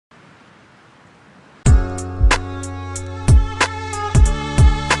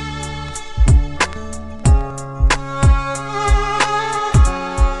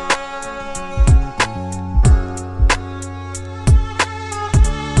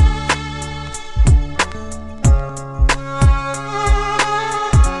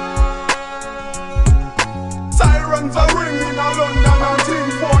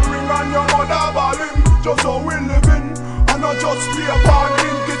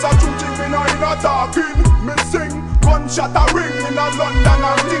in a talking. Me sing, gunshot a ring in a London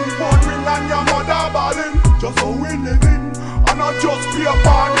and thing. Phone ring and your mother balling. Just how we living, and not just be a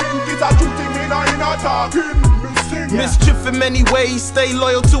parting. It's a true thing in a talking. MIZCHIF in many ways, stay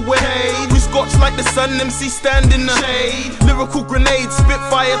loyal to Wade. We scorch like the sun, MC stand in the shade. Lyrical grenades, spit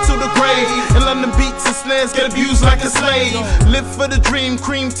fire to the grave. In London beats and snares get abused like a slave. Live for the dream,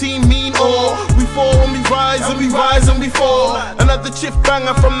 cream team, mean or we fall and we rise and we rise and we fall. Another CHiF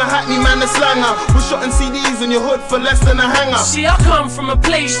banger from the Hackney man, the slanger. We're shotting CDs in your hood for less than a hanger. See, I come from a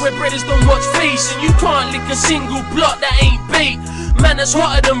place where brothers don't watch face, and you can't lick a single block that ain't bait. Man, that's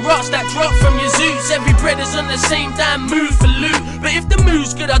hotter than rocks that drop from your zoots. Every brother's on the same damn move for loot. But if the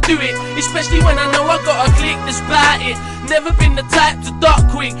move's good, I do it. Especially when I know I got a click that's about it. Never been the type to duck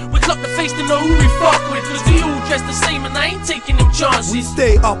quick. We clock the face to know who we fuck with. Cause we all dress the same and I ain't taking them chances. We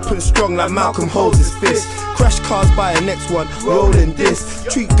stay up and strong like Malcolm holds his fist. Crash cars by a next one, rolling this.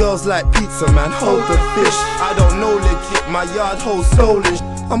 Treat girls like pizza, man, hold the fish. I don't know legit, my yard holds stolen.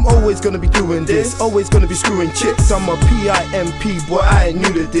 I'm always gonna be doing this, always gonna be screwing chicks. I'm a PIMP, boy, I ain't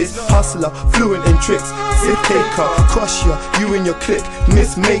new to this. Hustler, fluent in tricks, zip taker, crush ya, you and your clique,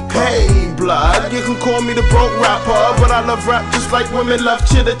 miss maker. Hey blood, you can call me the broke rapper, but I love rap just like women love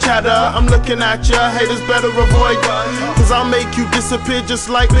chitter chatter. I'm looking at ya, haters better avoid ya, cause I'll make you disappear just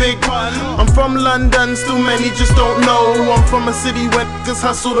like Big Pun. I'm from London, still many just don't know. I'm from a city where niggas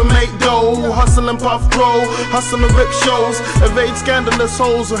hustle to make dough. Hustle and puff grow, hustle and rip shows, evade scandalous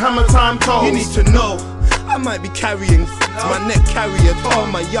hoes with hammer time toes. You need to know, I might be carrying my neck carrier. Oh,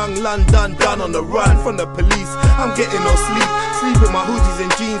 my young London done on the run from the police. I'm getting no sleep, sleep in my hoodies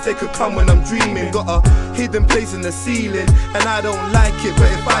and jeans. They could come when I'm dreaming. Got a hidden place in the ceiling, and I don't like it, but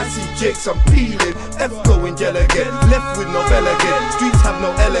if I see jakes I'm peeling. F going gel again, left with no bell again. Streets have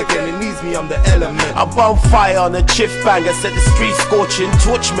no elegant, it needs me, I'm the element. I'm on fire on a CHiF banger, set the streets scorching.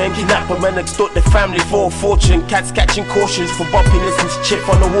 Torch men, kidnap a man, extort the family for a fortune. Cats catching cautions for bopping, listen to CHiF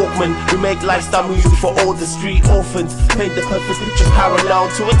on the Walkman. We make lifestyle music for all the street orphans. Paint the perfect picture parallel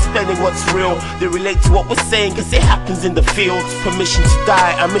to explaining what's real. They relate to what we're saying cause it happens in the field. Permission to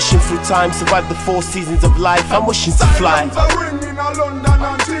die, I'm mission through time. Survive the 4 seasons of life, I'm wishing to fly. Sirens a ring in a London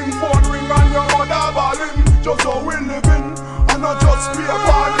and thing. Phone ring and your mother balling. Just how we living, and not just be a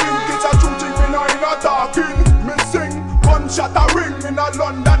parting. It's a true thing in a talking. Me sing, gunshot a ring in a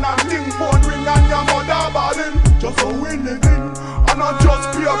London and thing. Phone ring and your mother balling. Just how we living, and not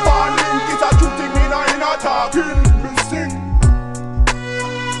just be a parting. It's a true thing in a talking. Me sing.